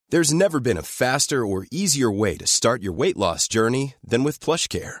There's never been a faster or easier way to start your weight loss journey than with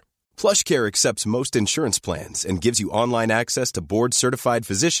PlushCare. PlushCare accepts most insurance plans and gives you online access to board-certified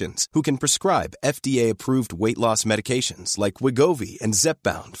physicians who can prescribe FDA-approved weight loss medications like Wegovy and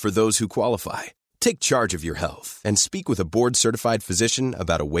Zepbound for those who qualify. Take charge of your health and speak with a board-certified physician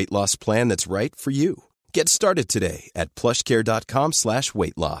about a weight loss plan that's right for you. Get started today at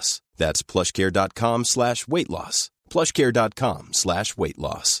plushcare.com/weightloss. That's plushcare.com/weightloss.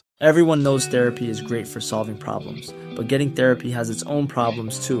 plushcare.com/weightloss. Everyone knows therapy is great for solving problems, but getting therapy has its own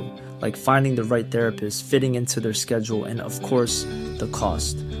problems too, like finding the right therapist, fitting into their schedule, and of course, the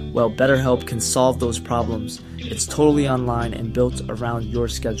cost. Well, BetterHelp can solve those problems. It's totally online and built around your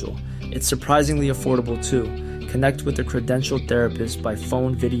schedule. It's surprisingly affordable too. Connect with a credentialed therapist by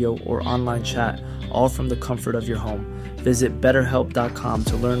phone, video, or online chat, all from the comfort of your home. Visit BetterHelp.com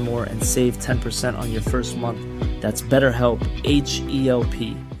to learn more and save 10% on your first month. That's BetterHelp,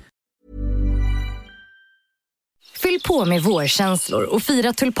 H-E-L-P. Fyll på med vårkänslor och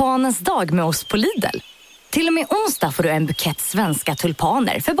fira tulpanens dag med oss på Lidl. Till och med onsdag får du en bukett svenska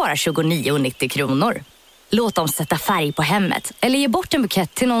tulpaner för bara 29,90 kronor. Låt dem sätta färg på hemmet eller ge bort en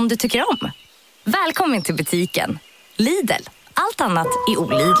bukett till någon du tycker om. Välkommen till butiken. Lidl. Allt annat är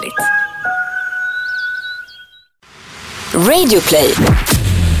olidligt. Radioplay.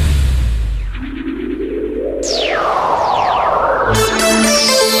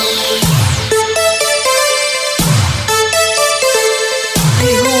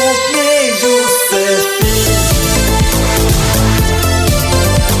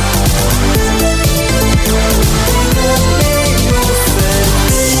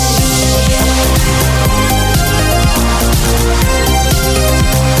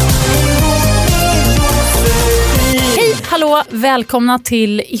 Hallå, välkomna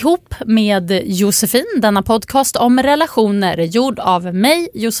till Ihop med Josefin, denna podcast om relationer gjord av mig,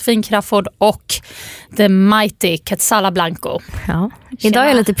 Josefin Crafoord, och The Mighty Quetzala Blanco. Ja, idag är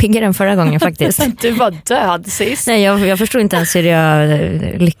jag lite piggare än förra gången faktiskt. Du var död sist. Nej, jag förstår inte ens hur jag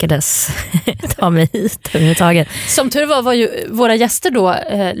lyckades ta mig hit överhuvudtaget. Som tur var ju våra gäster då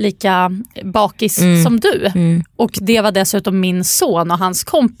lika bakis som du. Och det var dessutom min son och hans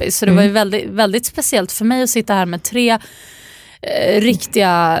kompis. Så det var ju väldigt, väldigt speciellt för mig att sitta här med tre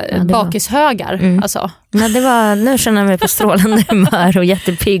riktiga bakishögar. Alltså. Men nu känner jag mig på strålande humör och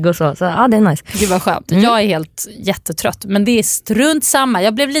jättepigg och så ja, det är nice. Gud vad skönt. Jag är helt jättetrött, men det är strunt samma.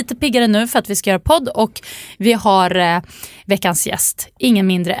 Jag blev lite piggare nu för att vi ska göra podd, och vi har veckans gäst, ingen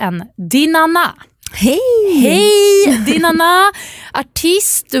mindre än Dinana. Hej! Hej! Dinana,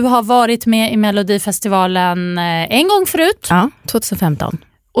 artist. Du har varit med i Melodifestivalen en gång förut. Ja, 2015.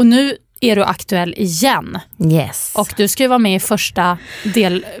 Och nu är du aktuell igen. Yes. Och du ska ju vara med i första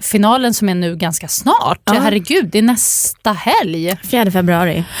delfinalen som är nu ganska snart. Ja. Herregud, det är nästa helg. 4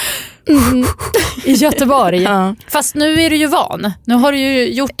 februari. I Göteborg. Ja. Fast nu är du ju van. Nu har du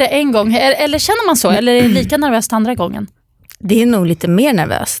ju gjort det en gång. Eller känner man så? Eller är det lika nervöst andra gången? Det är nog lite mer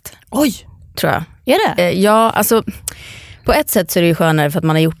nervöst. Oj! Tror jag. Är det? Ja, alltså på ett sätt så är det ju skönare för att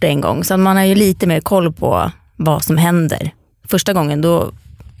man har gjort det en gång. Så man har ju lite mer koll på vad som händer. Första gången då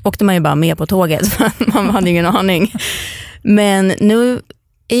åkte man ju bara med på tåget. Man hade ingen aning. Men nu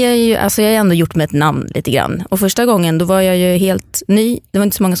är jag har ändå gjort med ett namn lite grann. Och första gången då var jag ju helt ny. Det var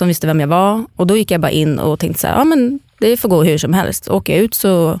inte så många som visste vem jag var. Och då gick jag bara in och tänkte så här, ja men det får gå hur som helst. Åker jag ut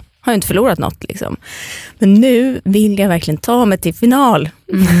så har jag inte förlorat något liksom. Men nu vill jag verkligen ta mig till final.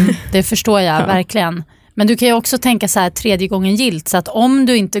 Det förstår jag verkligen. Men du kan ju också tänka så här 3:e gången gillt. Så att om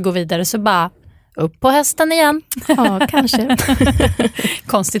du inte går vidare så bara upp på hästen igen. Ja, kanske.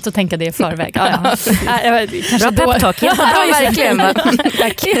 Konstigt att tänka det i förväg. Ja. Bra peptalk. Ja, verkligen.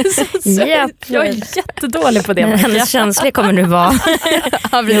 Jag är jättedålig på det. Hennes känsla kommer nu vara.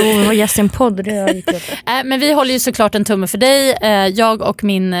 Jo, var gäst i en podd. Men vi håller ju såklart en tumme för dig. Jag och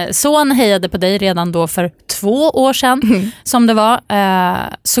min son hejade på dig redan då för 2 år sedan. Som det var.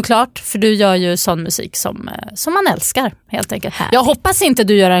 Såklart, för du gör ju sån musik som man älskar, helt enkelt. Härligt. Jag hoppas inte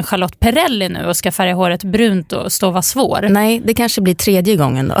du gör en Charlotte Perrelli nu och ska färga håret brunt och stå var svår. Nej, det kanske blir 3:e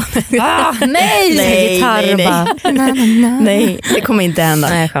gången då. Nej, nej, det kommer inte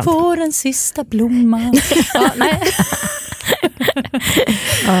hända. Får en sista blomma. Nej.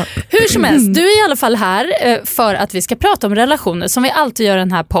 Hur som helst, du är i alla fall här för att vi ska prata om relationer som vi alltid gör i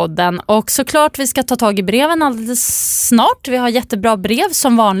den här podden. Och såklart vi ska ta tag i breven alldeles snart. Vi har jättebra brev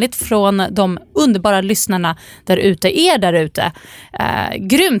som vanligt från de underbara lyssnarna där ute.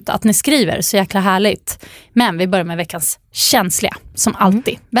 Grymt att ni skriver, så jäkla härligt. Men vi börjar med veckans känsliga, som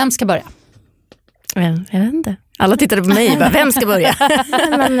alltid. Vem ska börja? Jag vet inte. Alla tittade på mig bara, vem ska börja?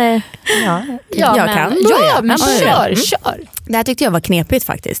 men, jag kan börja. Ja, men kör. Det här tyckte jag var knepigt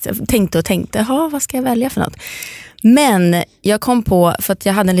faktiskt. Jag tänkte, vad ska jag välja för något? Men jag kom på, för att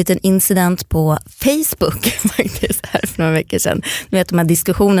jag hade en liten incident på Facebook faktiskt här för några veckor sedan. Du vet de här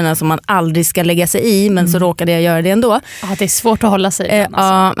diskussionerna som man aldrig ska lägga sig i, men så råkade jag göra det ändå. Ja, det är svårt att hålla sig ibland.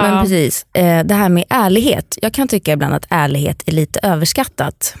 Ja, men precis. Det här med ärlighet. Jag kan tycka ibland att ärlighet är lite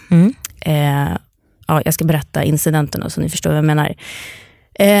överskattat. Jag ska berätta incidenten så ni förstår vad jag menar.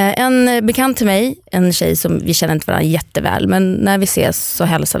 En bekant till mig, en tjej som vi känner inte varandra jätteväl, men när vi ses så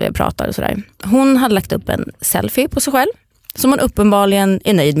hälsar vi och pratar och sådär. Hon hade lagt upp en selfie på sig själv som man uppenbarligen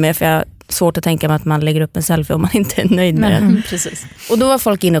är nöjd med, för jag har svårt att tänka mig att man lägger upp en selfie om man inte är nöjd med den. Precis. Och då var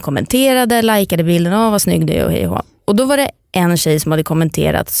folk inne och kommenterade, likade bilden, vad snygg du är och hej och hå. Och då var det en tjej som hade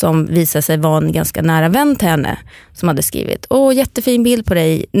kommenterat som visade sig vara en ganska nära vän till henne som hade skrivit, jättefin bild på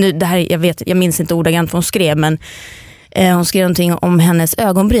dig. Nu, det här, jag minns inte ordagrant vad hon skrev, men hon skrev någonting om hennes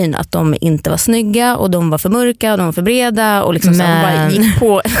ögonbryn, att de inte var snygga och de var för mörka och de var för breda och liksom så hon bara gick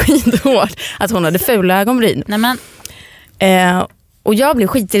på skithårt att hon hade fula ögonbryn. Nämen. Och jag blev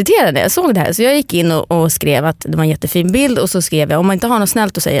skitirriterad när jag såg det här, så jag gick in och skrev att det var en jättefin bild, och så skrev jag, om man inte har något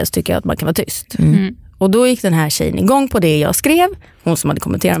snällt att säga så tycker jag att man kan vara tyst. Och då gick den här tjejen igång på det jag skrev, hon som hade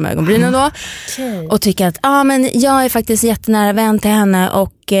kommenterat med ögonbrynen då, och tycker att men jag är faktiskt jättenära vän till henne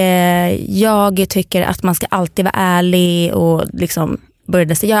och jag tycker att man ska alltid vara ärlig och liksom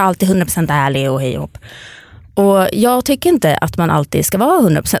började säga, jag är alltid 100% ärlig och hej och hopp. Och jag tycker inte att man alltid ska vara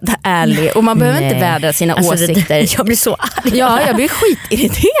 100% ärlig, och man behöver inte vädra sina åsikter. Jag blir så arg. Ja, jag blir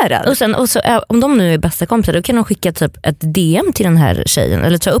skitirriterad. Och så, om de nu är bästa kompisar, då kan de skicka typ ett DM till den här tjejen,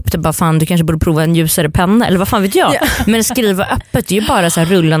 eller ta upp det, bara fan du kanske borde prova en ljusare penna, eller vad fan vet jag. Men skriva öppet, det är ju bara så här,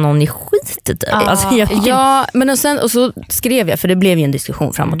 rulla någon i skitet. Men och så skrev jag, för det blev ju en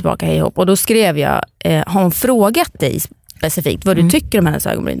diskussion fram och tillbaka, hej hopp, och då skrev jag, har hon frågat dig specifikt vad du tycker om hennes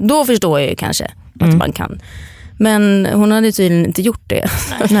ögonbryn? Då förstår jag ju kanske att man kan. Men hon hade tydligen inte gjort det.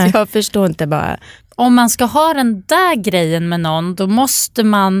 Nej. Jag förstår inte bara. Om man ska ha den där grejen med någon, då måste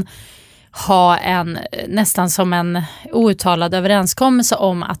man ha nästan som en outtalad överenskommelse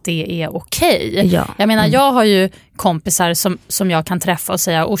om att det är okej. Ja. Jag menar, jag har ju kompisar som jag kan träffa och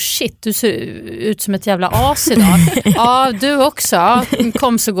säga, shit, du ser ut som ett jävla as idag. Ja, du också.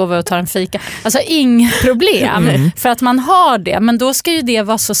 Kom så går vi och tar en fika. Alltså inga problem för att man har det. Men då ska ju det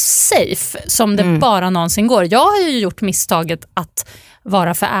vara så safe som det bara någonsin går. Jag har ju gjort misstaget att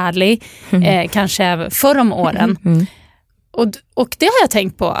vara för ärlig, kanske förr om åren. Och det har jag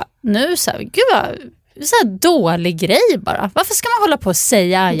tänkt på nu, så här, gud vad så här dålig grej bara. Varför ska man hålla på och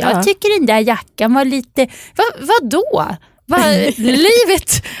säga, jag tycker den där jackan var lite, vadå?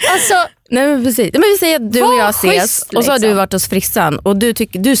 Livet, alltså. Nej men precis, men vi säger att du och jag ses och så har du varit hos frissan och du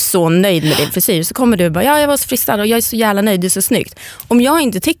är så nöjd med din frisyr, så kommer du bara, jag var hos frissan och jag är så jävla nöjd, det är så snyggt. Om jag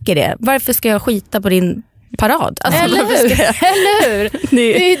inte tycker det, varför ska jag skita på din parad? Alltså, eller hur?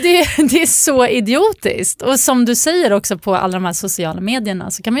 Det är så idiotiskt. Och som du säger också på alla de här sociala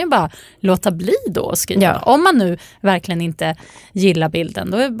medierna, så kan man ju bara låta bli då och skriva. Ja. Om man nu verkligen inte gillar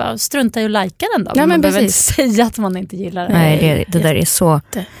bilden, då är det bara strunta i att lajka den då. Ja, man behöver inte säga att man inte gillar den. Nej, det där är så.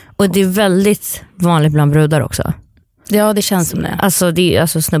 Och det är väldigt vanligt bland brudar också. Ja, det känns som det.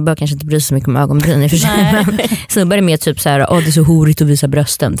 Alltså snubbar kanske inte bryr sig så mycket om ögonbryn i och för sig. Men snubbar är mer typ så här, det är så horigt att visa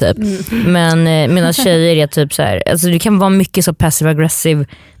brösten typ. Men medan tjejer är typ så här, alltså det kan vara mycket så passive-aggressive,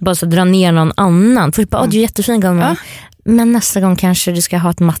 bara så dra ner någon annan. Först bara, du är jättefin gång. Men nästa gång kanske du ska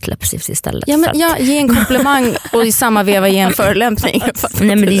ha ett matt läppstift istället. Ja, men ge en komplimang och i samma veva ge en förolämpning.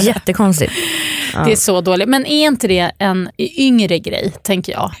 Nej, men det är jättekonstigt. Det är så dåligt. Men är inte det en yngre grej,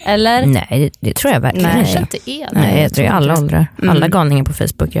 tänker jag? Eller? Nej, det tror jag verkligen inte är. Nej, jag tror alla åldrar. Alla galningar på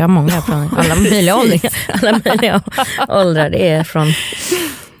Facebook. Jag har många från alla möjliga åldrar. Alla möjliga åldrar. Det är från...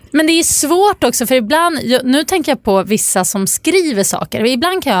 Men det är svårt också, för ibland, nu tänker jag på vissa som skriver saker.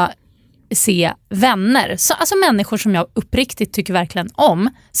 Ibland kan jag se vänner, alltså människor som jag uppriktigt tycker verkligen om,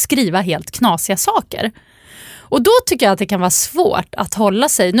 skriva helt knasiga saker. Och då tycker jag att det kan vara svårt att hålla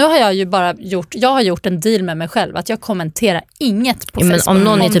sig. Nu har jag ju bara gjort en deal med mig själv att jag kommenterar inget på Facebook. Men om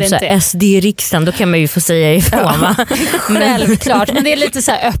någon är typ så här SD i riksdagen, då kan man ju få säga ifrån, va? Självklart, men det är lite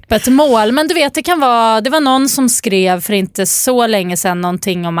så här öppet mål. Men du vet, det var någon som skrev för inte så länge sedan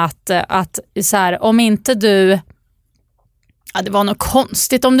någonting om att så här, om inte du... Ja, det var något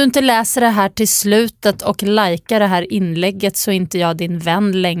konstigt. Om du inte läser det här till slutet och likar det här inlägget, så är inte jag din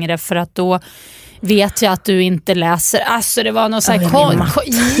vän längre, för att då vet jag att du inte läser. Alltså det var något så här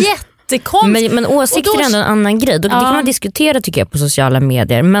jättekonstigt. Men åsikter är ändå en annan grej. Det kan man diskutera, tycker jag, på sociala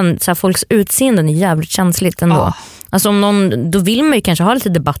medier. Men så här, folks utseenden är jävligt känsligt ändå. Alltså om någon, då vill man ju kanske ha lite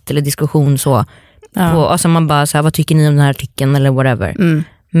debatt eller diskussion så. På, alltså man bara så här, vad tycker ni om den här artikeln eller whatever.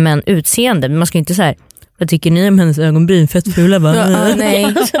 Men utseende, man ska inte så här, vad tycker ni om hennes ögonbryn? Fett fula va?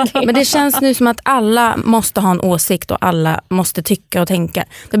 Nej. Men det känns nu som att alla måste ha en åsikt och alla måste tycka och tänka.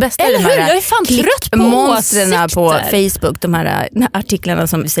 Det bästa är de här jag är fan trött på monsterna på åsikter. Facebook, de här artiklarna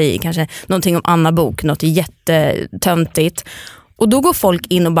som säger kanske någonting om Anna Bok, något jättetöntigt. Och då går folk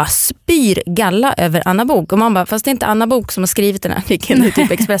in och bara spyr galla över Anna Bok. Och man bara, fast det är inte Anna Bok som har skrivit den här artikeln i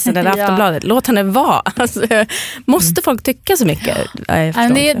typ Expressen eller Aftonbladet. Låt henne vara. Alltså, måste folk tycka så mycket?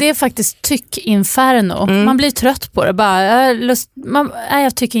 Det är faktiskt tyckinferno. Man blir trött på det. Bara,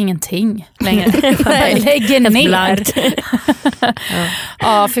 jag tycker ingenting längre. Jag lägger ner.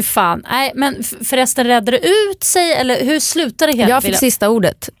 Ja, för fan. Nej, men förresten, räddade det ut sig? Eller hur slutar det hela? Jag fick sista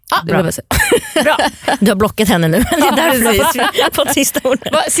ordet. Bra. Du har blockat henne nu. Fått sista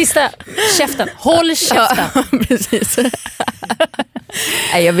ordet. Sista, käften. Håll käften. Ja, precis.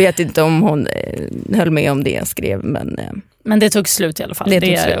 Nej, jag vet inte om hon höll med om det jag skrev, men det tog slut i alla fall.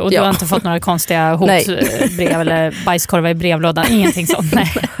 Slut, och du har inte fått några konstiga hotbrev eller bajskorvar i brevlådan. Ingenting sånt.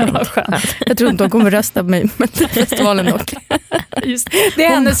 Nej, vad skönt. Jag tror inte hon kommer rösta på mig med festivalen dock. Just, det är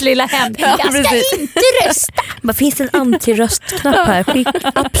hennes lilla hämnd. Jag ska inte rösta. Vad finns det en antiröstknapp här? Skick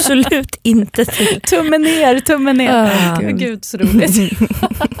absolut inte till. Tummen ner. Gud, så roligt.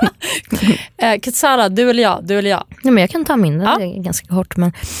 Katsara, du eller jag? Nej, men jag kan ta min, det är ganska kort.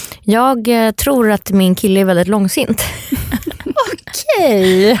 Men jag tror att min kille är väldigt långsint.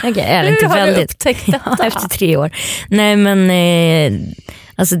 Okej. Hur har du upptäckt detta? Efter 3 år. Nej, men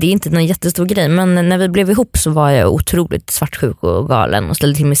alltså det är inte någon jättestor grej. Men när vi blev ihop så var jag otroligt svartsjuk och galen. Och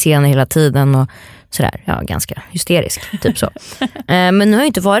ställde till mig scener hela tiden och sådär. Ja, ganska hysterisk, typ så. Men nu har jag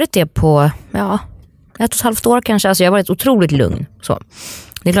inte varit det på 1,5 år kanske. Alltså jag har varit otroligt lugn. Så.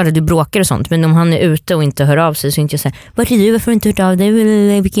 Det är klart att du bråkar och sånt. Men om han är ute och inte hör av sig så är inte jag så här, vad är du? Varför har du inte hört av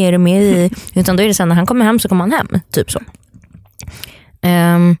dig? Vilka är du med i? Utan då är det så här, när han kommer hem så kommer han hem. Typ så.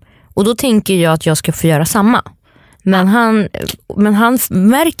 Och då tänker jag att jag ska få göra samma. Men han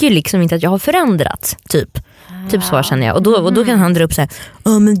märker ju liksom inte att jag har förändrats. Typ så känner jag. Och då kan han dra upp så här,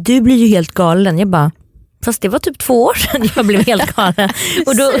 men du blir ju helt galen. Jag bara, fast det var typ 2 år sedan jag blev helt galen.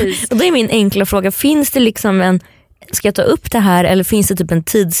 och då är min enkla fråga, finns det liksom ska jag ta upp det här eller finns det typ en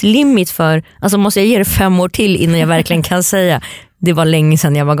tidslimit för, alltså måste jag ge det 5 år till innan jag verkligen kan säga det var länge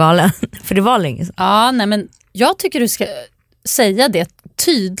sedan jag var galen? För det var länge sedan. Ja, nej, men jag tycker du ska säga det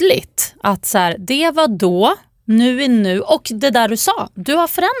tydligt att så här, det var då, nu är nu, och det där du sa, du har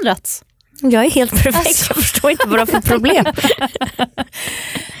förändrats. Jag är helt perfekt, alltså. Jag förstår inte vad det är för problem.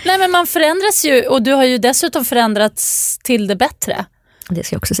 Nej, men man förändras ju, och du har ju dessutom förändrats till det bättre. Det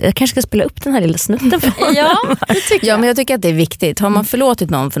ska jag också säga. Jag kanske ska spela upp den här lilla snutten. Ja, det tycker jag. Men jag tycker att det är viktigt. Har man förlåtit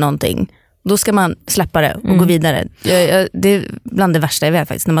någon för någonting, då ska man släppa det och gå vidare. Det är bland det värsta jag vet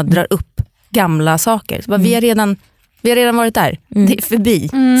faktiskt, när man drar upp gamla saker. Så bara, vi har redan varit där. Det är förbi.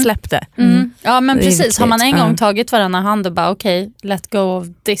 Släpp det. Ja, men precis. Viktigt. Har man en gång tagit varandra hand och bara okej, let go of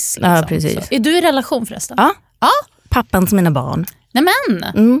this. Liksom. Ja, precis. Så. Är du i relation förresten? Ja. Pappan till mina barn. Nej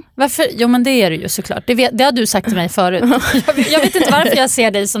men, varför? Jo, men det är du ju såklart. Det har du sagt till mig förut. Jag vet inte varför jag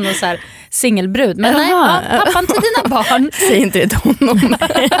ser dig som någon så här singelbrud. Men pappan till dina barn. Säg inte det till honom.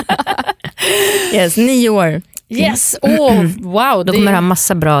 Yes, 9 år. Yes, wow. Då kommer det ha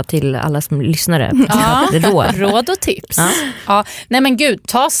massa bra till alla som lyssnare. Råd och tips. Ja. Nej men gud,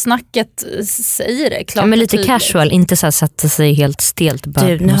 ta snacket, säg det. Klart men lite casual, inte så här sätta sig helt stelt. Bara,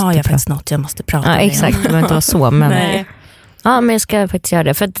 du, nu har jag faktiskt något jag måste prata med. Exakt, det behöver inte vara så. Men, nej. Ja, men jag ska faktiskt göra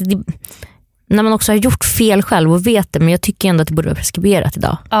det. För att när man också har gjort fel själv och vet det, men jag tycker ändå att det borde vara preskriberat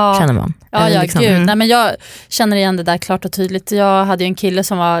idag, känner man. Ja, gud. Nej, men jag känner igen det där klart och tydligt. Jag hade ju en kille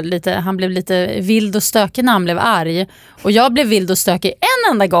som var han blev lite vild och stökig när han blev arg. Och jag blev vild och stökig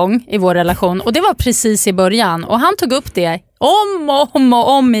en enda gång i vår relation. Och det var precis i början. Och han tog upp det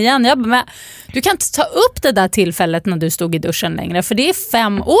om igen. Jag bara, men, du kan inte ta upp det där tillfället när du stod i duschen längre. För det är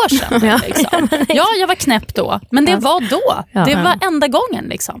 5 år sedan. Liksom. Ja, jag var knäpp då. Men det var då. Det var enda gången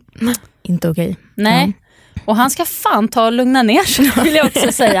liksom. Inte okej. Nej. Och han ska fan ta och lugna ner sig, vill jag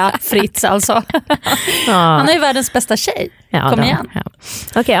också säga. Fritz alltså. Han är ju världens bästa tjej. Kom igen. Ja.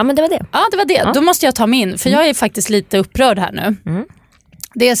 Okej, men det var det. Ja, det var det. Ja. Då måste jag ta min. För jag är faktiskt lite upprörd här nu.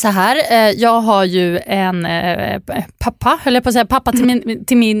 Det är så här. Jag har ju en pappa. Höll jag på att säga.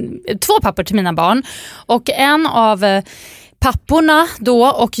 Två pappor till mina barn. Och en av papporna då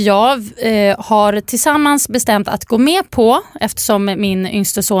och jag har tillsammans bestämt att gå med på, eftersom min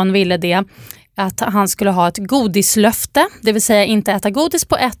yngste son ville det, att han skulle ha ett godislöfte, det vill säga inte äta godis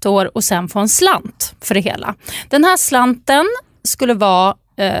på 1 år och sen få en slant för det hela. Den här slanten skulle vara,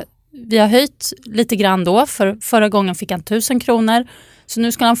 vi har höjt lite grann då, för förra gången fick han 1 000 kronor, så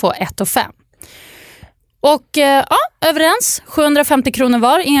nu ska han få 1 500. Och överens, 750 kronor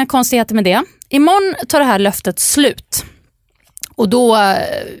var, inga konstigheter med det. Imorgon tar det här löftet slut. Och då,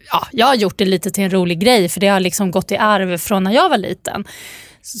 jag har gjort det lite till en rolig grej, för det har liksom gått i arv från när jag var liten.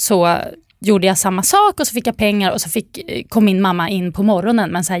 Så gjorde jag samma sak och så fick jag pengar och så kom min mamma in på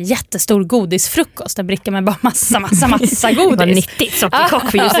morgonen med en så här jättestor godisfrukost. En bricka med bara massa godis. Det var nyttigt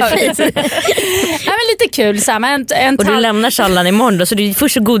sockerchock för Josefin. Ja, men lite kul. Så här, och du lämnar Challan imorgon då, så du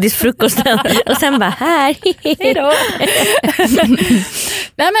först så godisfrukosten och sen bara här. Hejdå.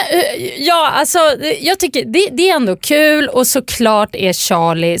 Nej, men, alltså, jag tycker det är ändå kul, och såklart är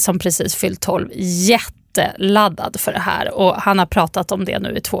Charlie som precis fyllt 12 laddad för det här, och han har pratat om det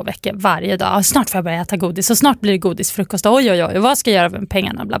nu i 2 veckor varje dag. Snart får jag börja äta godis och snart blir det godisfrukost. Oj, vad ska jag göra med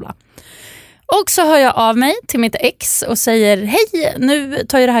pengarna, bla bla. Och så hör jag av mig till mitt ex och säger: hej, nu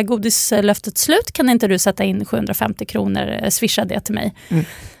tar ju det här godislöftet slut, kan inte du sätta in 750 kronor, swisha det till mig?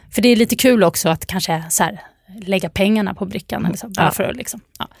 För det är lite kul också att kanske så här, lägga pengarna på brickan eller så, bara för att liksom,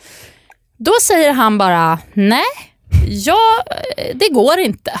 Då säger han bara: nej, det går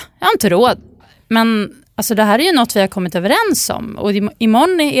inte, jag har inte råd. Men alltså, det här är ju något vi har kommit överens om. Och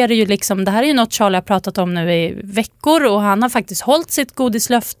imorgon är det ju liksom, det här är ju något Charlie har pratat om nu i veckor. Och han har faktiskt hållit sitt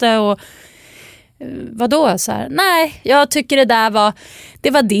godislöfte. Och vadå? Så här, nej, jag tycker det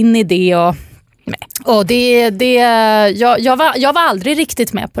var din idé. Och jag var aldrig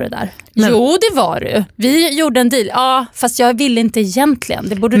riktigt med på det där. Men, jo, det var du. Vi gjorde en deal. Ja, fast jag ville inte egentligen.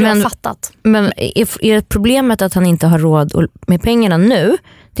 Det borde du ha fattat. Men är problemet att han inte har råd med pengarna nu?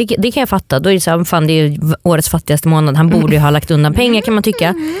 Det kan jag fatta. Då är det så här, fan, det är årets fattigaste månad. Han borde ju ha lagt undan pengar, kan man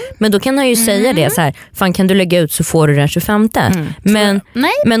tycka. Men då kan han ju säga det så här: fan, kan du lägga ut så får du den 25.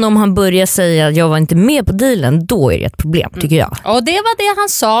 Men om han börjar säga att jag var inte med på dealen, då är det ett problem, tycker jag. Och det var det han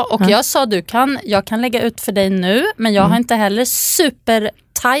sa. Och jag sa, jag kan lägga ut för dig nu, men jag har inte heller super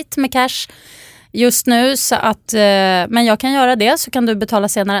tight med cash just nu, så att men jag kan göra det, så kan du betala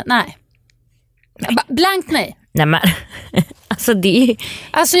senare. Nej. Blankt nej. Nej, men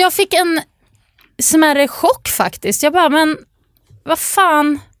alltså jag fick en smärre chock faktiskt. Jag bara, men vad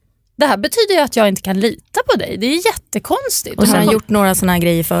fan, det här betyder ju att jag inte kan lita på dig. Det är jättekonstigt. Och så har han gjort några såna här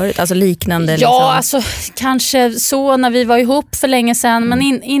grejer förut, alltså liknande. Ja, alltså kanske så när vi var ihop för länge sedan, men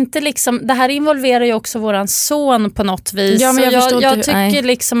inte liksom, det här involverar ju också våran son på något vis. Ja, men jag tycker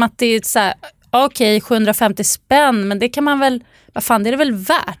liksom att det är så här, okej, 750 spänn, men det kan man väl, vad fan, det är väl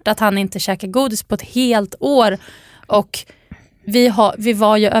värt att han inte käkar godis på ett helt år. Och vi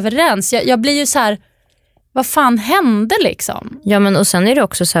var ju överens. Jag blir ju så här, vad fan hände liksom? Ja, men och sen är det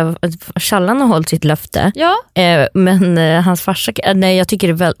också så här att Challan har hållit sitt löfte. Ja. Men hans farsa, nej, jag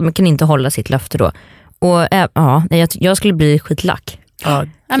tycker man kan inte hålla sitt löfte då. Och jag skulle bli skitlack. Ja,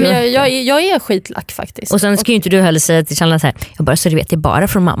 men jag är skitlack faktiskt. Och sen ska ju inte du heller säga till Challan så här: jag bara, så du vet, det är bara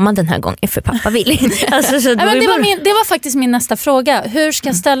från mamma den här gången, för pappa vill inte. Alltså, så men det var faktiskt min nästa fråga. Hur ska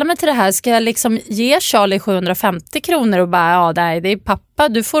jag ställa mig till det här? Ska jag liksom ge Charlie 750 kronor och bara, nej, det är pappa,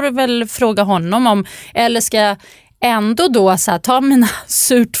 du får väl fråga honom om, eller ska jag ändå då så här, ta mina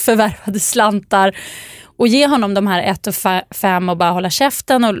surt förvärvade slantar och ge honom de här 1 och 5 och bara hålla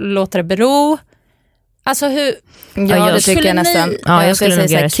käften och låta det bero? Alltså hur... Ja, det tycker jag nästan. Jag skulle säga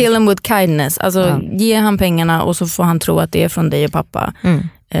såhär, kill him with kindness. Alltså ge han pengarna och så får han tro att det är från dig och pappa.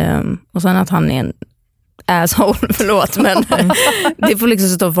 Och sen att han är en asshole, förlåt, men det får liksom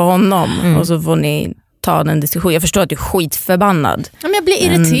stå för honom. Och så får ni ta den diskussionen. Jag förstår att du är skitförbannad. Ja, men jag blir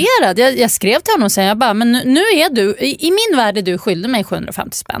irriterad. Jag skrev till honom och sa, jag bara, men nu är du, i min värld är du skyldig mig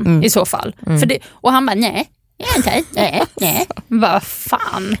 750 spänn i så fall. För det, och han bara, nej. Nej. Vad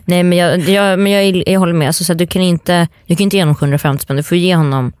fan. Nej, men jag håller med. Alltså, så du kan inte ge honom 750 spänn. Du får ge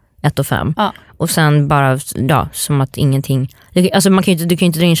honom 1 och 5. Och sen bara, som att ingenting. Alltså du kan ju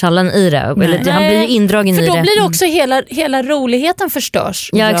inte dra in Challan i det. Eller, han blir ju indragen i det. För då blir det också hela roligheten förstörs.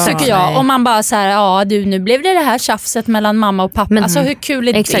 Ja, tycker jag. Om man bara så här, nu blev det här tjafset mellan mamma och pappa. Men, alltså hur kul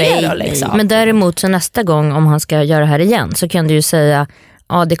är det då liksom? Men däremot så nästa gång om han ska göra det här igen, så kan du ju säga,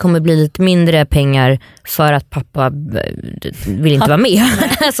 det kommer bli lite mindre pengar för att pappa vill inte vara med.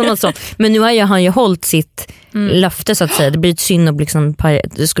 Men nu har han ju hållit sitt löfte, så att säga. Det blir ett synd och liksom,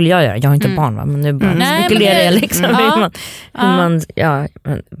 det skulle jag göra. Jag har inte barn, va? Men nu bara spekulerar jag liksom.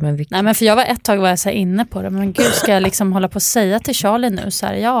 Nej, men för jag var ett tag jag så inne på det. Men gud, ska jag liksom hålla på att säga till Charlie nu så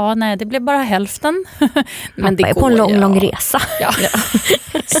här, nej, det blir bara hälften. Men det är på en lång resa. Ja.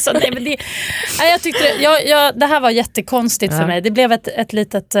 Så nej, men jag tyckte det här var jättekonstigt för mig. Det blev ett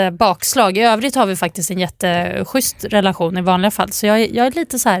litet bakslag. I övrigt har vi faktiskt en jätteschysst relation i vanliga fall. Så jag är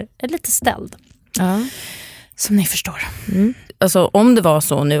lite så här, lite ställd. Ja. Som ni förstår. Alltså om det var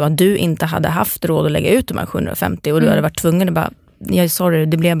så nu att du inte hade haft råd att lägga ut de här 750 och du hade varit tvungen att bara, sorry,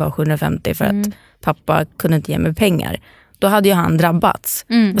 det blev bara 750 för att pappa kunde inte ge mig pengar. Då hade ju han drabbats.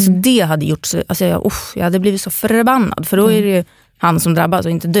 Alltså det hade gjort så, alltså jag hade blivit så förbannad. För då är det ju han som drabbas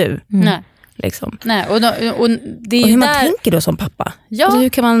och inte du. Nej. Liksom. Nej, och det är och hur ju man tänker då som pappa. Ja, alltså hur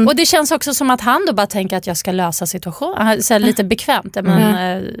kan man... och det känns också som att han då bara tänker att jag ska lösa situationen. Så lite bekvämt.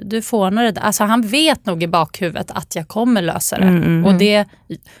 Men du får nog det. Alltså han vet nog i bakhuvudet att jag kommer lösa det.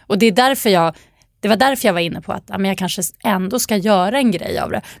 Och det är därför det var därför jag var inne på att jag kanske ändå ska göra en grej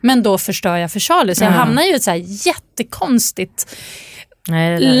av det. Men då förstör jag för Charlie. Så jag hamnar ju i ett så här jättekonstigt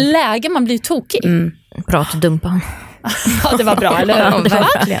läge. Man blir tokig. Prat och dumpa. Ja, det var bra, eller hur? Ja,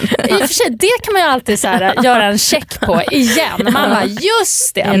 verkligen. I och för sig, det kan man ju alltid så här, göra en check på igen. Man bara,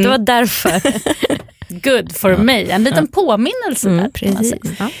 just det. Det var därför. Good for me. En liten påminnelse där. Precis.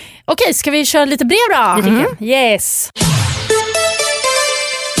 Ja. Okej, ska vi köra lite brev då? Det tycker jag. Yes.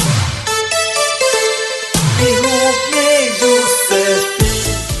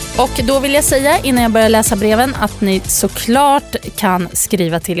 Och då vill jag säga innan jag börjar läsa breven att ni såklart kan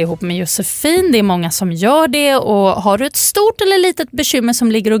skriva till ihop med Josefin. Det är många som gör det, och har du ett stort eller litet bekymmer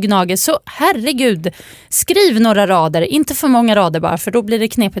som ligger och gnager, så herregud, skriv några rader. Inte för många rader bara, för då blir det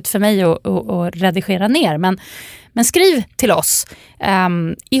knepigt för mig att redigera ner. Men skriv till oss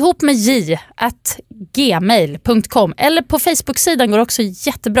ihop med j@gmail.com, eller på Facebook-sidan går också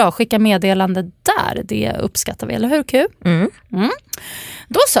jättebra. Skicka meddelande där, det uppskattar vi, eller hur? Kul?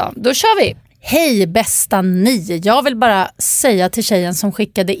 Då kör vi. Hej bästa ni, jag vill bara säga till tjejen som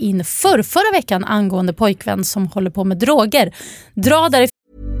skickade in förra veckan angående pojkvän som håller på med droger. Dra därifrån.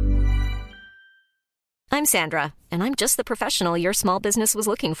 I'm Sandra, and I'm just the professional your small business was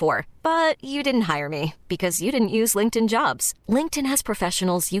looking for. But you didn't hire me because you didn't use LinkedIn Jobs. LinkedIn has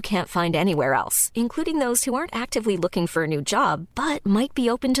professionals you can't find anywhere else, including those who aren't actively looking for a new job, but might be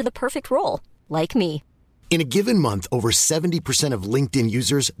open to the perfect role, like me. In a given month, over 70% of LinkedIn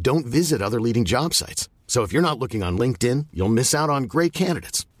users don't visit other leading job sites. So if you're not looking on LinkedIn, you'll miss out on great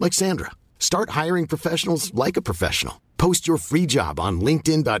candidates like Sandra. Start hiring professionals like a professional. Post your free job on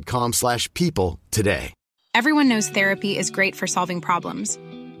linkedin.com/people today. Everyone knows therapy is great for solving problems,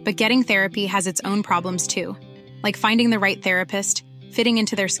 but getting therapy has its own problems too, like finding the right therapist, fitting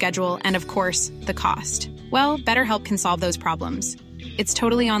into their schedule, and of course, the cost. Well, BetterHelp can solve those problems. It's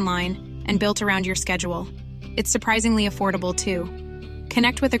totally online and built around your schedule. It's surprisingly affordable too.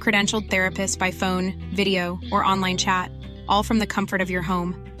 Connect with a credentialed therapist by phone, video, or online chat, all from the comfort of your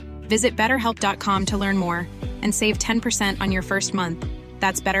home. Visit BetterHelp.com to learn more and save 10% on your first month.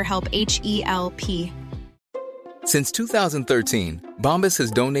 That's BetterHelp, H-E-L-P. Since 2013, Bombas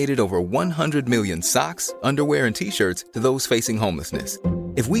has donated over 100 million socks, underwear, and T-shirts to those facing homelessness.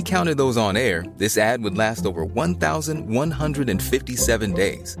 If we counted those on air, this ad would last over 1,157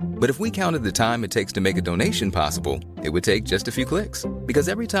 days. But if we counted the time it takes to make a donation possible, it would take just a few clicks.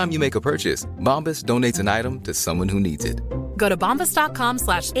 Because every time you make a purchase, Bombas donates an item to someone who needs it. Go to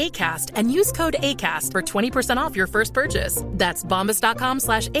bombas.com/ACAST and use code ACAST for 20% off your first purchase. That's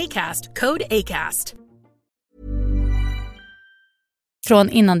bombas.com/ACAST, code ACAST. Från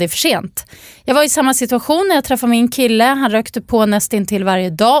innan det är för sent. Jag var i samma situation när jag träffade min kille. Han rökte på nästintill varje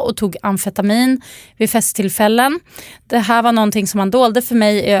dag och tog amfetamin vid festtillfällen. Det här var någonting som han dolde för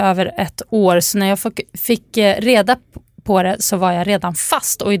mig i över ett år. Så när jag fick reda på det så var jag redan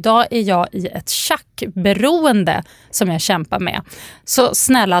fast. Och idag är jag i ett tjackberoende som jag kämpar med. Så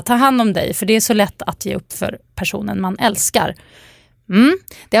snälla, ta hand om dig. För det är så lätt att ge upp för personen man älskar.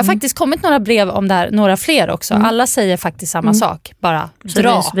 Det har faktiskt kommit några brev om det här, några fler också. Alla säger faktiskt samma sak, bara så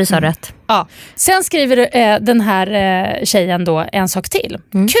dra. Vi sa rätt. Ja. Sen skriver den här tjejen då en sak till.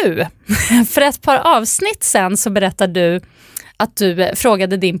 Q. För ett par avsnitt sen så berättar du att du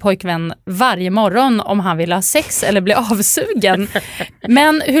frågade din pojkvän varje morgon om han ville ha sex eller bli avsugen.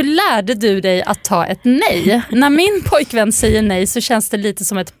 Men hur lärde du dig att ta ett nej? När min pojkvän säger nej så känns det lite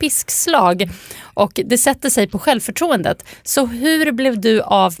som ett piskslag och det sätter sig på självförtroendet. Så hur blev du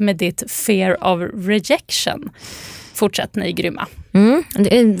av med ditt fear of rejection? Fortsätt, ni grymma.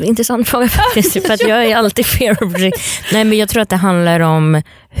 Det är en intressant fråga faktiskt. För att jag är alltid fear of rejection. Nej, men jag tror att det handlar om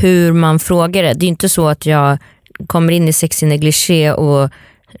hur man frågar det. Det är inte så att jag kommer in i sexy negligé och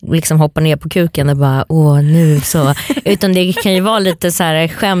liksom hoppar ner på kuken och bara nu så. Utan det kan ju vara lite så här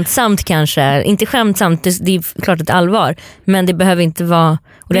skämtsamt kanske. Inte skämtsamt, det är klart ett allvar. Men det behöver inte vara...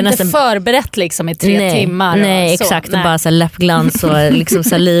 Och det är nästan förberett liksom i 3 timmar. Nej, så. exakt. Och bara så här läppglans och liksom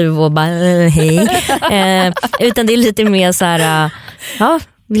saliv och bara hej. Utan det är lite mer så här...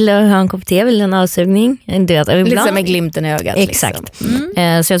 vill du ha en kopp te? Vill du ha en avsugning? Liksom med glimten i ögat. Exakt.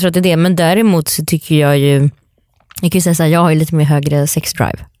 Liksom. Så jag tror att det är det. Men däremot så tycker jag ju... Jag kan ju säga så här, jag har ju lite mer högre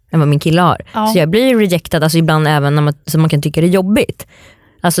sexdrive än vad min kille har. Så jag blir rejectad alltså ibland även när man kan tycka det är jobbigt.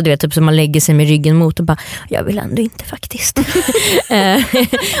 Alltså du vet, typ som man lägger sig med ryggen mot och bara, jag vill ändå inte faktiskt.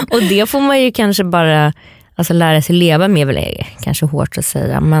 Och det får man ju kanske bara alltså, lära sig leva med, väl kanske hårt att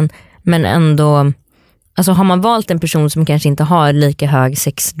säga. Men ändå, alltså har man valt en person som kanske inte har lika hög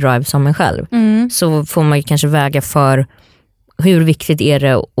sexdrive som en själv, så får man ju kanske väga för hur viktigt är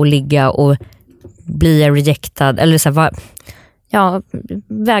det att ligga och bli rejectad. Eller så här,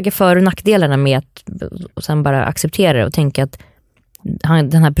 väga för och nackdelarna med att och sen bara acceptera det och tänka att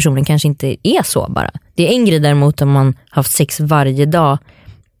den här personen kanske inte är så bara. Det är en grej däremot om man haft sex varje dag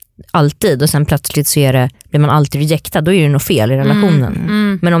alltid och sen plötsligt så blir man alltid rejectad, då är det nog fel i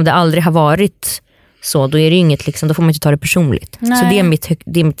relationen. Men om det aldrig har varit så, då är det ju inget liksom, då får man inte ta det personligt. Nej. Så det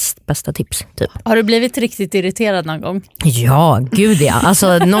är mitt bästa tips typ. Har du blivit riktigt irriterad någon gång? Ja, gud ja.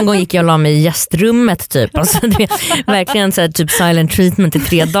 Alltså någon gång gick jag och la mig i gästrummet typ. Alltså, verkligen så här, typ silent treatment i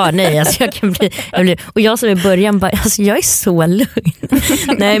 3 dagar. Nej, alltså jag blir och jag som i början bara, alltså jag är så lugn.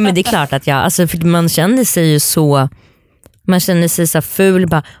 Nej, men det är klart att alltså för man känner sig ju så. Man känner sig så ful,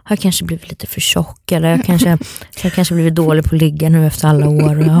 bara, har jag kanske blivit lite för tjock eller jag kanske blivit dålig på att ligga nu efter alla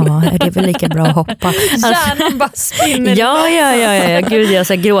år. Ja, är det väl lika bra att hoppa? Alltså, hjärnan bara spinner. Ja. Gud, jag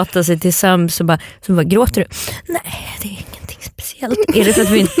så gråta sig till sömns så bara gråter du? Nej, det är ingenting speciellt. Är det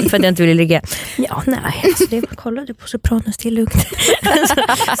för att jag inte vill ligga? Ja, nej. Alltså, kolla du på Sopranos, det är lugnt.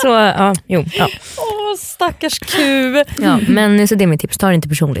 Åh, stackars ku. Ja, men så det är mitt tips, ta det inte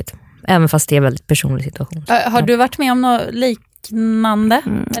personligt. Även fast det är en väldigt personlig situation. Har du varit med om något liknande?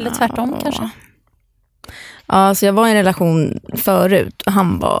 Eller tvärtom kanske? Ja, så jag var i en relation förut och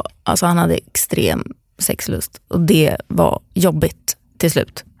han hade extrem sexlust. Och det var jobbigt till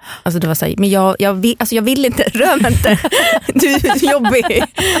slut. Alltså det var så här, men jag vill inte, rör mig inte. Du är jobbig.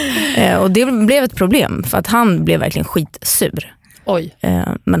 Och det blev ett problem för att han blev verkligen skitsur. Oj.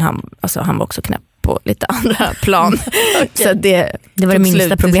 Men han var också knäpp på lite andra plan. Okay. Så det var det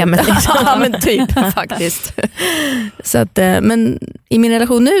minsta problemet. Liksom. Ja, men typ faktiskt. Så att, men i min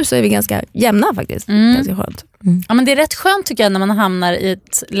relation nu så är vi ganska jämna faktiskt. Ganska skönt. Ja, men det är rätt skönt tycker jag när man hamnar i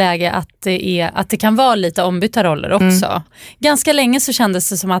ett läge att det kan vara lite ombytta roller också. Ganska länge så kändes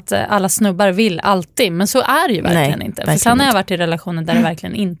det som att alla snubbar vill alltid, men så är det ju verkligen inte. För sen har jag varit i relationer där det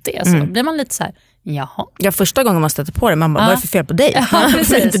verkligen inte är så. Då blir man lite så här, jaha. Ja, första gången man stöter på det, man bara, vad är det för fel på dig? Ja,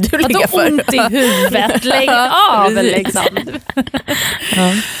 precis. Inte du ligga för? Ont i huvudet, lägg av liksom.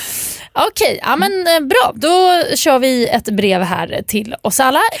 Okej, ja men bra. Då kör vi ett brev här till oss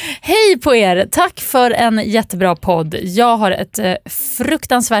alla. Hej på er, tack för en jättebra podd. Jag har ett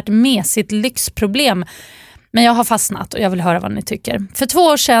fruktansvärt mesigt lyxproblem, men jag har fastnat och jag vill höra vad ni tycker. För 2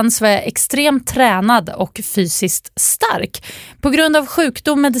 år sedan så var jag extremt tränad och fysiskt stark. På grund av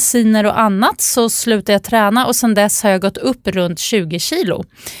sjukdom, mediciner och annat så slutade jag träna och sedan dess har jag gått upp runt 20 kilo.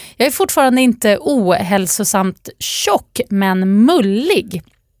 Jag är fortfarande inte ohälsosamt tjock, men mullig.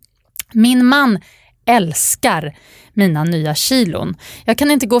 Min man älskar mina nya kilon. Jag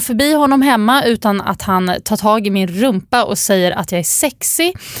kan inte gå förbi honom hemma utan att han tar tag i min rumpa och säger att jag är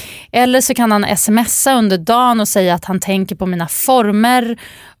sexy. Eller så kan han smsa under dagen och säga att han tänker på mina former.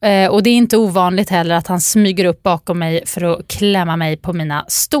 Och det är inte ovanligt heller att han smyger upp bakom mig för att klämma mig på mina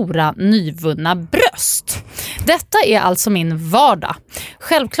stora nyvunna bröst. Detta är alltså min vardag.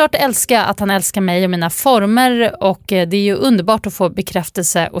 Självklart älskar jag att han älskar mig och mina former, och det är ju underbart att få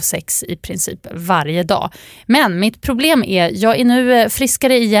bekräftelse och sex i princip varje dag. Men mitt problem är, jag är nu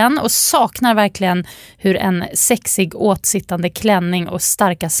friskare igen och saknar verkligen hur en sexig åtsittande klänning och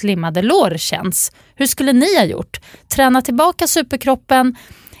starka slimmade lår känns. Hur skulle ni ha gjort? Träna tillbaka superkroppen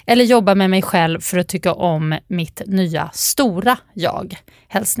eller jobba med mig själv för att tycka om mitt nya stora jag?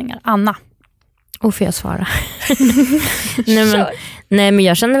 Hälsningar Anna. Och får jag svara? nej, men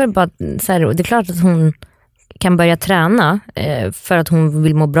jag känner väl bara så här, det är klart att hon kan börja träna för att hon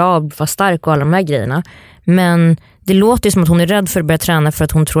vill må bra och vara stark och alla de här grejerna. Men det låter ju som att hon är rädd för att börja träna för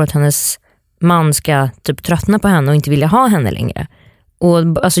att hon tror att hennes man ska typ tröttna på henne och inte vilja ha henne längre. Och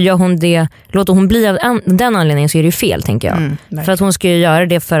alltså gör hon det, låter hon bli av den anledningen, så är det ju fel, tänker jag. För att hon ska ju göra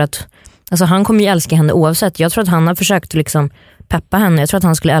det för att alltså han kommer ju älska henne oavsett. Jag tror att han har försökt liksom peppa henne. Jag tror att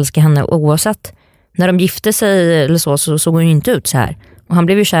han skulle älska henne oavsett. När de gifte sig eller så såg hon ju inte ut så här. Och han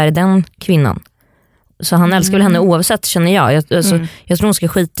blev ju kär i den kvinnan. Så han älskar väl henne oavsett, känner jag. Jag tror hon ska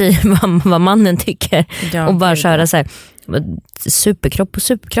skita i vad mannen tycker. Ja, och bara köra så här, superkropp och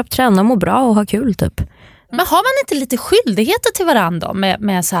superkropp, träna, må bra och ha kul typ. Men har man inte lite skyldigheter till varandra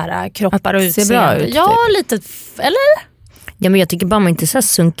med så här kroppar och utseende? Bra ut, ja, typ. Lite, eller? Ja, men jag tycker bara man inte så här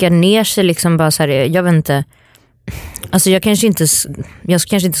sunkar ner sig liksom bara så här, jag vet inte. Alltså jag kanske inte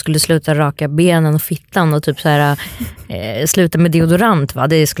skulle sluta raka benen och fittan och typ så här sluta med deodorant, va?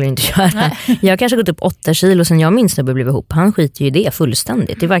 Det skulle jag inte göra. Nej. Jag har kanske gått upp 8 kilo sen jag och min snubbe blev ihop. Han skiter ju i det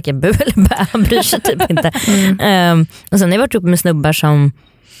fullständigt. Det är varken bu eller bä, han bryr sig typ inte. Och sen har jag varit upp med snubbar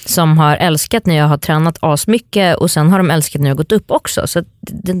som har älskat när jag har tränat asmycket och sen har de älskat när jag har gått upp också. Så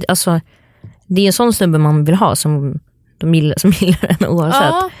det är en sån snubbe man vill ha som gillar en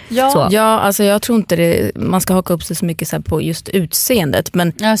oavsett. Alltså jag tror inte man ska haka upp sig så mycket så här på just utseendet.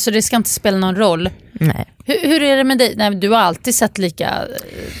 Men... Ja, så det ska inte spela någon roll. Nej. Hur är det med dig? Nej, du har alltid sett lika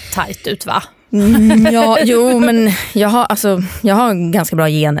tajt ut, va? Men jag har ganska bra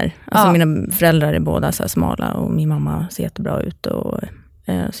gener. Alltså mina föräldrar är båda så här smala och min mamma ser jättebra ut.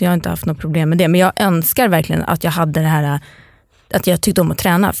 Så jag har inte haft något problem med det. Men jag önskar verkligen att jag hade det här, att jag tyckte om att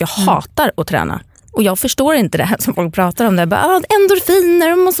träna. För jag hatar att träna. Och jag förstår inte det här som folk pratar om. Det bara, endorfiner,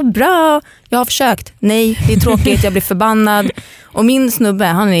 de mår så bra. Jag har försökt. Nej, det är tråkigt, jag blir förbannad. Och min snubbe,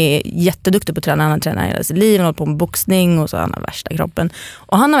 han är jätteduktig på att träna. Han har tränat hela sitt liv, han har på med boxning och så han har värsta kroppen.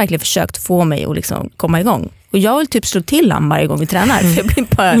 Och han har verkligen försökt få mig att liksom komma igång. Och jag vill typ slå till han varje gång vi tränar. För jag blir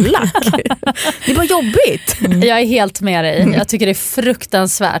bara lack. Det är bara jobbigt. Jag är helt med dig. Jag tycker det är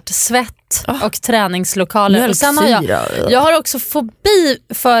fruktansvärt. Svett och träningslokaler. Och sen har jag har också fobi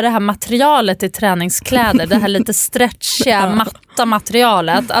för det här materialet i träningskläder. Det här lite stretchiga, matta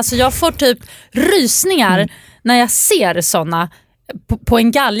materialet. Alltså jag får typ rysningar när jag ser såna på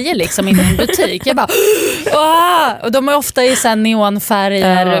en galge liksom i en butik. Jag bara och de är ofta i sån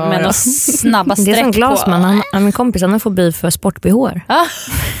neonfärger med några snabba streck på. Det är som Glasman, min kompis, han har fobi för sport-BH.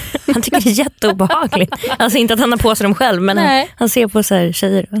 Han tycker det är jätteobehagligt. Alltså inte att han har på sig dem själv, men han ser på så här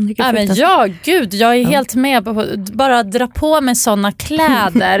tjejer. Jag är helt med på bara dra på mig såna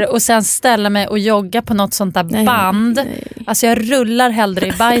kläder och sen ställa mig och jogga på något sånt där band. Alltså jag rullar hellre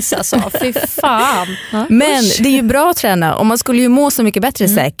i bajs alltså. Fy fan. Men det är ju bra att träna och man skulle ju må så mycket bättre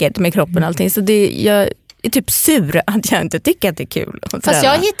säkert med kroppen och allting. Så jag är typ sur att jag inte tycker att det är kul att träna. Fast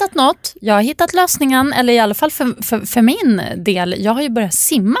jag har hittat något. Jag har hittat lösningen, eller i alla fall för min del. Jag har ju börjat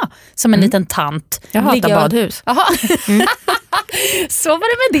simma som en liten tant. Jag hatar badhus. Så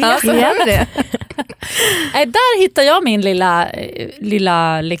var det med det. Ja, så är det. Där hittar jag min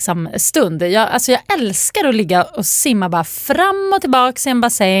lilla liksom stund. Jag älskar att ligga och simma bara fram och tillbaka i en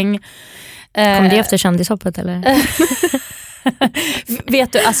bassäng. Kom det efter kändishoppet eller?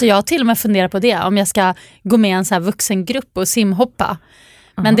 Vet du, alltså jag har till och med funderat på det. Om jag ska gå med en så här vuxengrupp och simhoppa.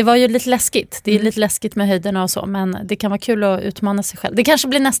 Men det var ju lite läskigt. Det är lite läskigt med höjderna och så. Men det kan vara kul att utmana sig själv. Det kanske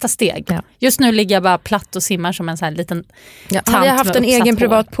blir nästa steg. Ja. Just nu ligger jag bara platt och simmar som en så här liten tant. Hade jag haft en egen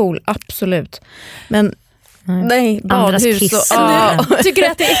privat pool, absolut. Men nej, badhus. Tycker du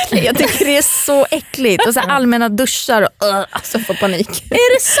att det är äckligt? Jag tycker det är så äckligt. Och så allmänna duschar och alltså får panik.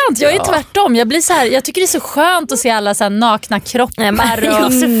 Är det sant? Jag är tvärtom. Jag blir så här, jag tycker det är så skönt att se alla så här nakna kroppar. Nej,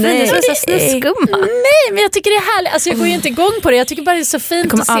 men jag tycker det är härligt. Alltså jag går ju inte igång på det. Jag tycker bara det är så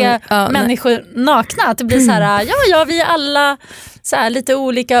fint att se människor nakna. Att det blir så här, vi är alla så här, lite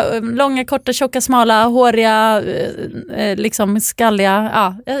olika, långa, korta, tjocka, smala, håriga, liksom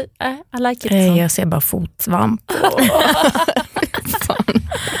skalliga. I like it. Jag ser bara fotsvamp.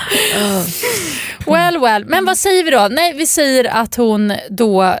 Well. Men vad säger vi då? Nej, vi säger att hon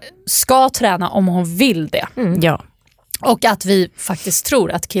då ska träna om hon vill det. Ja. Och att vi faktiskt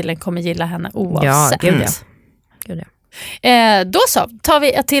tror att killen kommer gilla henne oavsett. Ja, gud ja. Då så, tar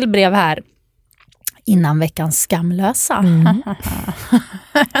vi ett till brev här. Innan veckans skamlösa.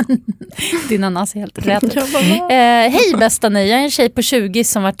 Din annas är helt rätt. Hej bästa ni, jag är en tjej på 20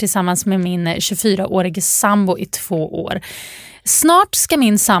 som varit tillsammans med min 24-årige sambo i 2 år. Snart ska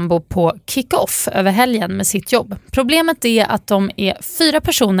min sambo på kick-off över helgen med sitt jobb. Problemet är att de är 4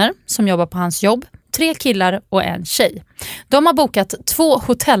 personer som jobbar på hans jobb. 3 killar och en tjej. De har bokat 2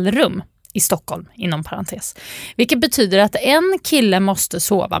 hotellrum i Stockholm, inom parentes. Vilket betyder att en kille måste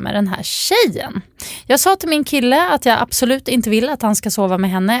sova med den här tjejen. Jag sa till min kille att jag absolut inte vill att han ska sova med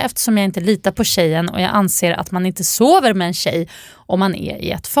henne eftersom jag inte litar på tjejen och jag anser att man inte sover med en tjej om man är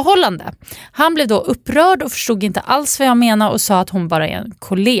i ett förhållande. Han blev då upprörd och förstod inte alls vad jag menar och sa att hon bara är en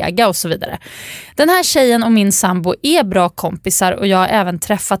kollega och så vidare. Den här tjejen och min sambo är bra kompisar och jag har även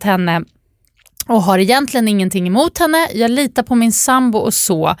träffat henne och har egentligen ingenting emot henne. Jag litar på min sambo och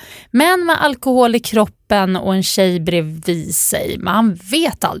så. Men med alkohol i kroppen och en tjej bredvid sig. Man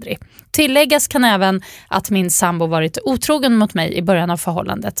vet aldrig. Tilläggas kan även att min sambo varit otrogen mot mig i början av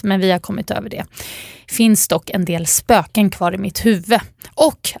förhållandet. Men vi har kommit över det. Finns dock en del spöken kvar i mitt huvud.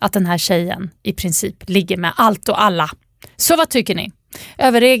 Och att den här tjejen i princip ligger med allt och alla. Så vad tycker ni?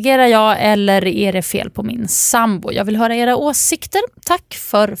 Överreagerar jag eller är det fel på min sambo? Jag vill höra era åsikter. Tack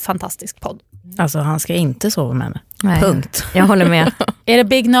för fantastisk podd. Alltså han ska inte sova med henne. Nej. Punkt. Jag håller med. Är det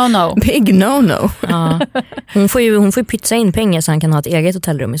big no-no? Big no-no. Ja. Hon får ju pytsa in pengar så han kan ha ett eget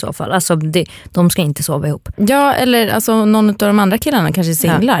hotellrum i så fall. Alltså de ska inte sova ihop. Ja, eller alltså, någon av de andra killarna kanske är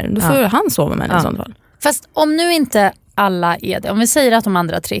singlar. Då får han sova med i sånt fall. Fast om nu inte alla är det. Om vi säger att de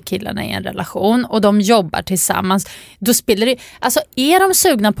andra 3 killarna är i en relation och de jobbar tillsammans, då spelar det... Alltså är de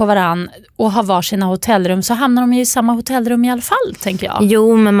sugna på varann och har varsina hotellrum, så hamnar de ju i samma hotellrum i alla fall, tänker jag.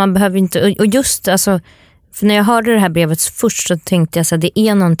 Jo, men man behöver inte... Och just, alltså... För när jag hörde det här brevet först så tänkte jag så att det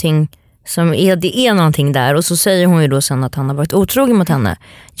är någonting det är någonting där. Och så säger hon ju då sen att han har varit otrogen mot henne.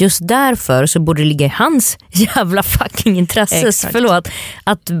 Just därför så borde det ligga i hans jävla fucking intresse. Förlåt.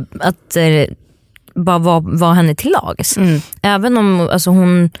 Att bara vara henne till lags. Även om alltså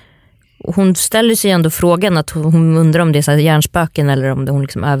hon ställer sig ändå frågan att hon undrar om det är så här hjärnspöken eller om hon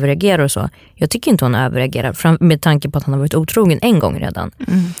liksom överreagerar och så. Jag tycker inte hon överreagerar med tanke på att han har varit otrogen en gång redan.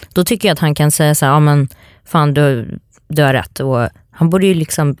 Då tycker jag att han kan säga så här, ja men fan du har rätt, och han borde ju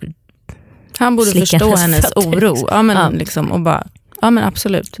liksom förstå hennes oro. Ja men liksom, och bara ja men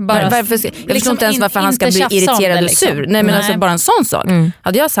absolut. Jag förstår inte ens varför han ska bli irriterad och sur. Nej men alltså bara en sån sak.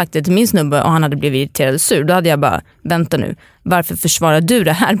 Hade jag sagt det till min snubbe och han hade blivit irriterad och sur, då hade jag bara, vänta nu, varför försvarar du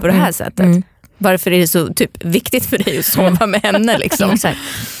det här på det här sättet? Varför är det så typ viktigt för dig att sova med henne liksom? Exakt.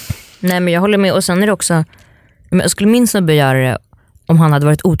 Nej men jag håller med, och sen är det också, skulle min snubbe göra det om han hade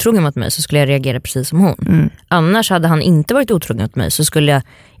varit otrogen mot mig, så skulle jag reagera precis som hon. Annars hade han inte varit otrogen mot mig, så skulle jag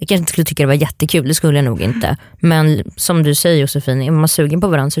kanske inte skulle tycka det var jättekul, det skulle jag nog inte. Men som du säger Josefin, är man sugen på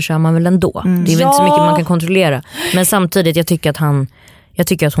varandra så kör man väl ändå. Det är väl inte så mycket man kan kontrollera. Men samtidigt, jag tycker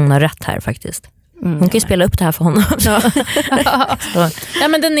att hon har rätt här faktiskt. Hon kan ju spela upp det här för honom. Ja,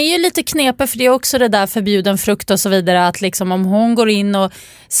 men den är ju lite knepig, för det är också det där förbjuden frukt och så vidare, att liksom om hon går in och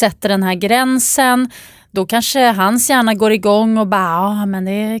sätter den här gränsen, då kanske hans hjärna går igång och bara, men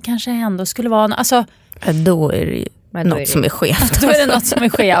det kanske ändå skulle vara... Alltså, då är det ju något som är skevt. Då är det något som är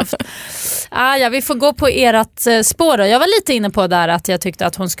skevt. Ja, vi får gå på ert spår då. Jag var lite inne på där att jag tyckte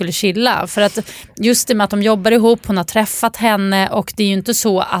att hon skulle chilla. För att just det med att de jobbar ihop, hon har träffat henne, och det är ju inte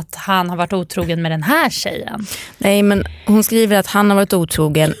så att han har varit otrogen med den här tjejen. Nej, men hon skriver att han har varit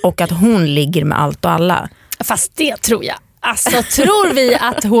otrogen och att hon ligger med allt och alla. Fast det tror jag. Alltså tror vi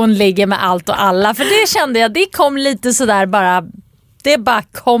att hon ligger med allt och alla? För det kände jag, det kom lite sådär bara, det bara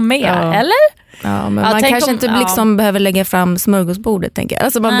kom med, eller? Ja, men man kanske inte liksom behöver lägga fram smörgåsbordet, tänker jag.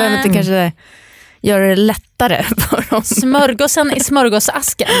 Alltså man behöver inte kanske göra det lättare för dem. Smörgåsen i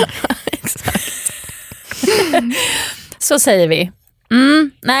smörgåsasken. Exakt. Så säger vi.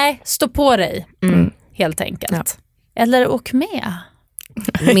 Nej, stå på dig. Helt enkelt. Ja. Eller åk med.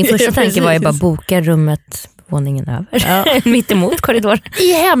 Min första tanke var ju bara boka rummet våningen över. Ja. Mitt emot korridor.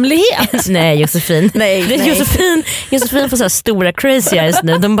 I hemlighet? Nej, Josefin. Nej. Josefin får så här stora crazy eyes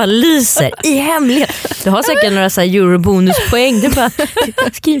nu. De bara lyser i hemlighet. Du har säkert några så här eurobonuspoäng. Du bara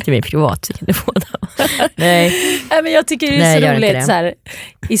skriv till mig privat så kan du få dem. Nej. Men jag tycker det är så roligt så här,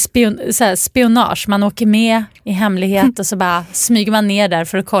 i spionage. Man åker med i hemlighet och så bara smyger man ner där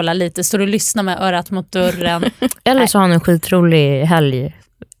för att kolla lite. Står och lyssnar med örat mot dörren. Eller så har han en skitrolig helg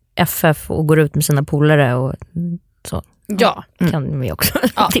FF och går ut med sina polare och så. Ja. Kan vi också.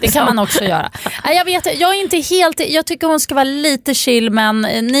 Ja, det kan man också göra. Jag vet, jag är inte helt, jag tycker hon ska vara lite chill, men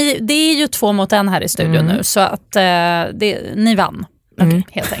det är ju 2 mot 1 här i studion nu, så att ni vann.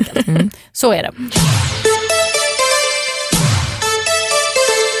 Helt enkelt. Så är det.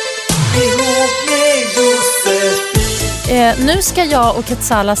 Nu ska jag och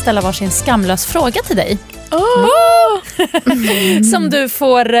Ketsala ställa varsin skamlös fråga till dig. Som du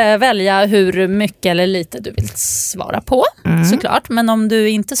får välja hur mycket eller lite du vill svara på, såklart. Men om du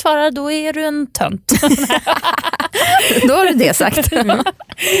inte svarar, då är du en tönt. Då har du det sagt.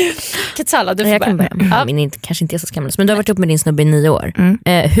 Ketsala, du får jag kan börja. Ja. Min kanske inte är så skamlös, men du har varit upp med din snubbe i 9 år.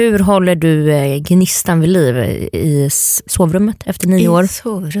 Hur håller du gnistan vid liv i sovrummet efter 9 år? I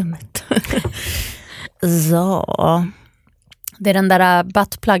sovrummet. Ja... Det är den där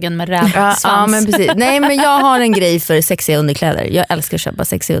buttpluggen med rävsvans. Ja, men precis. Nej, men jag har en grej för sexiga underkläder. Jag älskar att köpa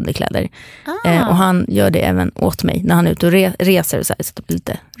sexiga underkläder. Och han gör det även åt mig när han är ute och reser och så det blir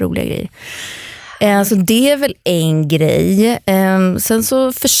lite roliga grejer. Så det är väl en grej. Sen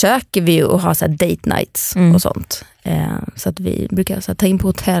så försöker vi att ha så här date nights och sånt. Så att vi brukar så här, ta in på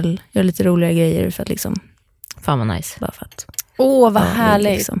hotell, göra lite roliga grejer för att liksom... Fan vad nice. Bara för att... Vad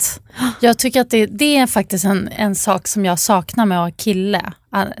härligt. Liksom. Jag tycker att det är faktiskt en sak som jag saknar med att ha kille.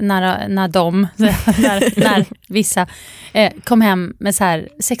 när vissa kom hem med så här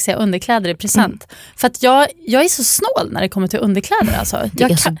sexiga underkläder i present. För att jag är så snål när det kommer till underkläder. Alltså. Det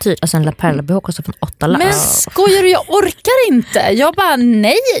är så dyrt. Alltså en La Perla-BH kostar från 8 lax. Men skojar du? Jag orkar inte. Jag bara,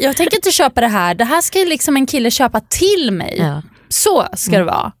 nej, jag tänker inte köpa det här. Det här ska ju liksom en kille köpa till mig. Ja. Så ska det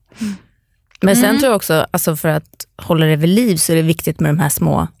vara. Men sen tror jag också, alltså för att hålla det vid liv så är det viktigt med de här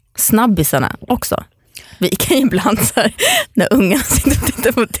små snabbisarna också. Vi kan ju ibland så här, när unga sitter och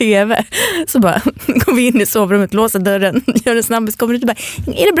tittar på tv så bara går vi in i sovrummet, låser dörren, gör en snabbis, kommer ut och bara,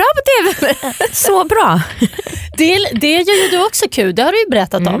 är det bra på tv? Så bra. Det gör ju du också kul, det har du ju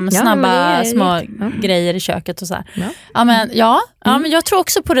berättat om. Snabba små grejer i köket och så här. Men jag tror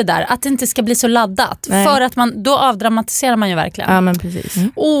också på det där, att det inte ska bli så laddat. För att då avdramatiserar man ju verkligen. Ja, men precis.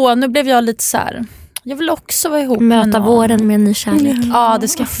 Nu blev jag lite så här. Jag vill också vara ihop Möta våren med en ny kärlek. Ja, det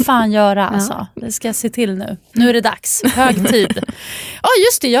ska jag fan göra alltså. Det ska jag se till nu. Nu är det dags. Hög tid.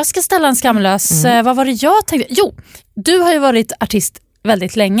 Just det, jag ska ställa en skamlös. Vad var det jag tänkte? Jo, du har ju varit artist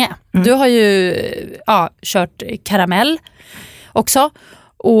väldigt länge. Du har ju kört Karamell också.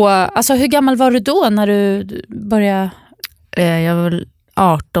 Och alltså, hur gammal var du då när du började? Jag var väl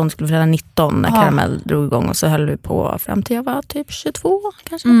 18, skulle fylla 19 när Karamell drog igång, och så höll vi på fram till jag var typ 22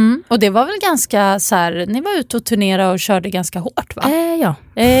 kanske. Och det var väl ganska så här, ni var ute och turnerade och körde ganska hårt, va?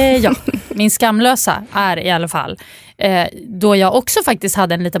 Ja. Min skamlösa är i alla fall då jag också faktiskt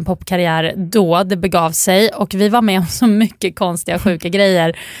hade en liten popkarriär då det begav sig, och vi var med om så mycket konstiga sjuka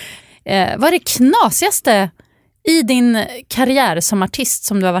grejer. Vad är det knasigaste i din karriär som artist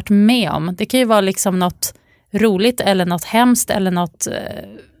som du har varit med om? Det kan ju vara liksom något roligt eller något hemskt eller något...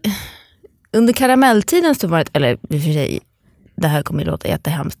 Under Karamelltiden så var det, eller i och för sig, det här kommer ju låta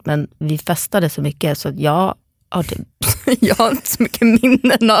jättehemskt, men vi festade så mycket så att jag har inte så mycket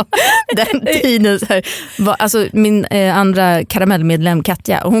minnen av den tiden. Så här. Alltså min andra Karamellmedlem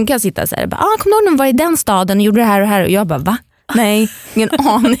Katja, och hon kan sitta så här, kommer du ihåg när hon var i den staden och gjorde det här och här, och jag bara, va? Nej, ingen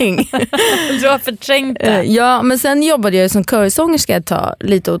aning. Du har förträngt det. Ja, men sen jobbade jag som körsångerska ett tag,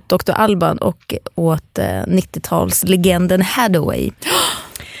 lite åt Dr. Alban och åt 90-talslegenden Hathaway.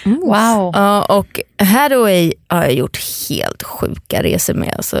 Wow. Och Hathaway har jag gjort helt sjuka resor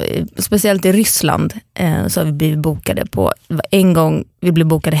med. Alltså, speciellt i Ryssland så har vi blivit bokade på, en gång vi blev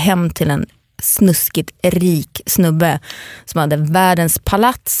bokade hem till en snuskigt rik snubbe som hade världens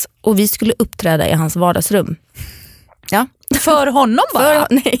palats, och vi skulle uppträda i hans vardagsrum. Ja. För honom bara?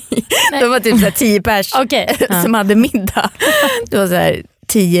 Nej. Det var typ så här 10 pers som hade middag. Det var så här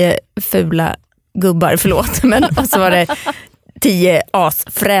 10 fula gubbar, förlåt. Men och så var det 10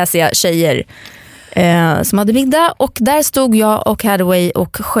 asfräsiga tjejer som hade middag. Och där stod jag och Hathaway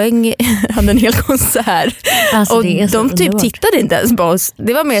och sjöng, hade en hel konsert. Alltså, och de typ tittade inte ens på oss.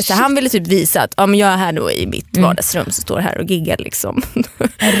 Det var mer så han ville typ visa att jag är Hathaway i mitt vardagsrum, så står här och giggar liksom.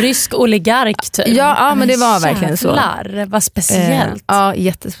 En rysk oligark typ. Ja, men det var verkligen så. Vad speciellt. Ja,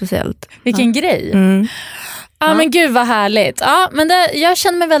 jättespeciellt. Vilken grej. Ja, men gud vad härligt. Ja, men jag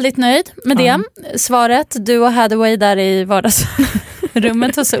känner mig väldigt nöjd med det svaret. Du och Hathaway där i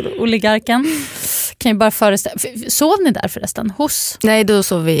vardagsrummet hos oligarken. Kan ju bara föreställa. Sov ni där förresten? Nej, då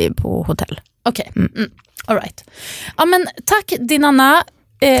sov vi på hotell. Okej. All right. Ja, men tack din Anna.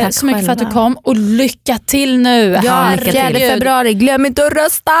 Tack så mycket själva. För att du kom, och lycka till nu. Ja, 4 februari, glöm inte att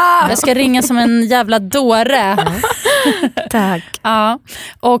rösta. Jag ska ringa som en jävla dåre. Tack. Ja.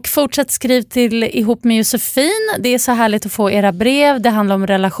 Och fortsätt skriv till Ihop med Josefin. Det är så härligt att få era brev. Det handlar om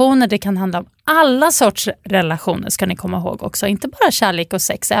relationer, det kan handla om alla sorts relationer, ska ni komma ihåg också. Inte bara kärlek och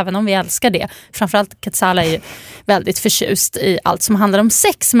sex, även om vi älskar det. Framförallt Katsala är ju väldigt förtjust i allt som handlar om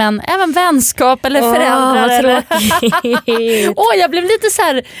sex, men även vänskap eller föräldrar. Jag blev lite så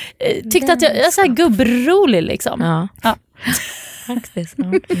här, tyckte att jag är så här gubbrolig liksom. Ja.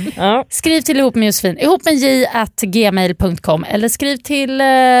 Skriv till Ihop med Josefin, ihopmedj@gmail.com, eller skriv till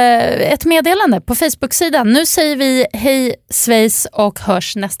ett meddelande på Facebook-sidan. Nu säger vi hej svejs och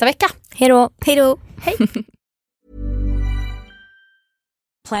hörs nästa vecka. Hej då. Hej.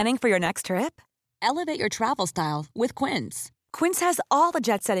 Planning for your next trip? Elevate your travel style with Quince. Quince has all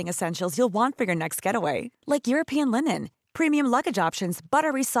the jet-setting essentials you'll want for your next getaway, like European linen, premium luggage options,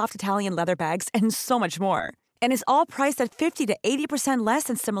 buttery soft Italian leather bags, and so much more. And is all priced at 50 to 80% less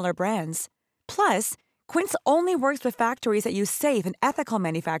than similar brands. Plus, Quince only works with factories that use safe and ethical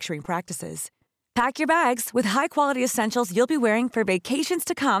manufacturing practices. Pack your bags with high-quality essentials you'll be wearing for vacations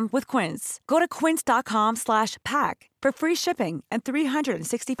to come with Quince. Go to quince.com/pack for free shipping and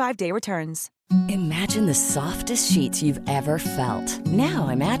 365-day returns. Imagine the softest sheets you've ever felt. Now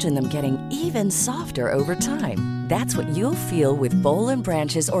imagine them getting even softer over time. That's what you'll feel with Boll &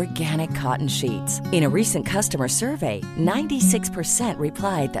 Branch's organic cotton sheets. In a recent customer survey, 96%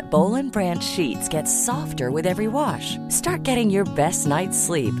 replied that Boll & Branch sheets get softer with every wash. Start getting your best night's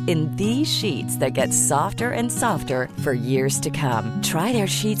sleep in these sheets that get softer and softer for years to come. Try their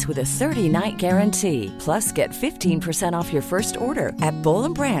sheets with a 30-night guarantee. Plus, get 15% off your first order at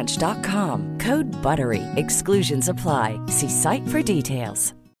bollandbranch.com. Code BUTTERY. Exclusions apply. See site for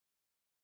details.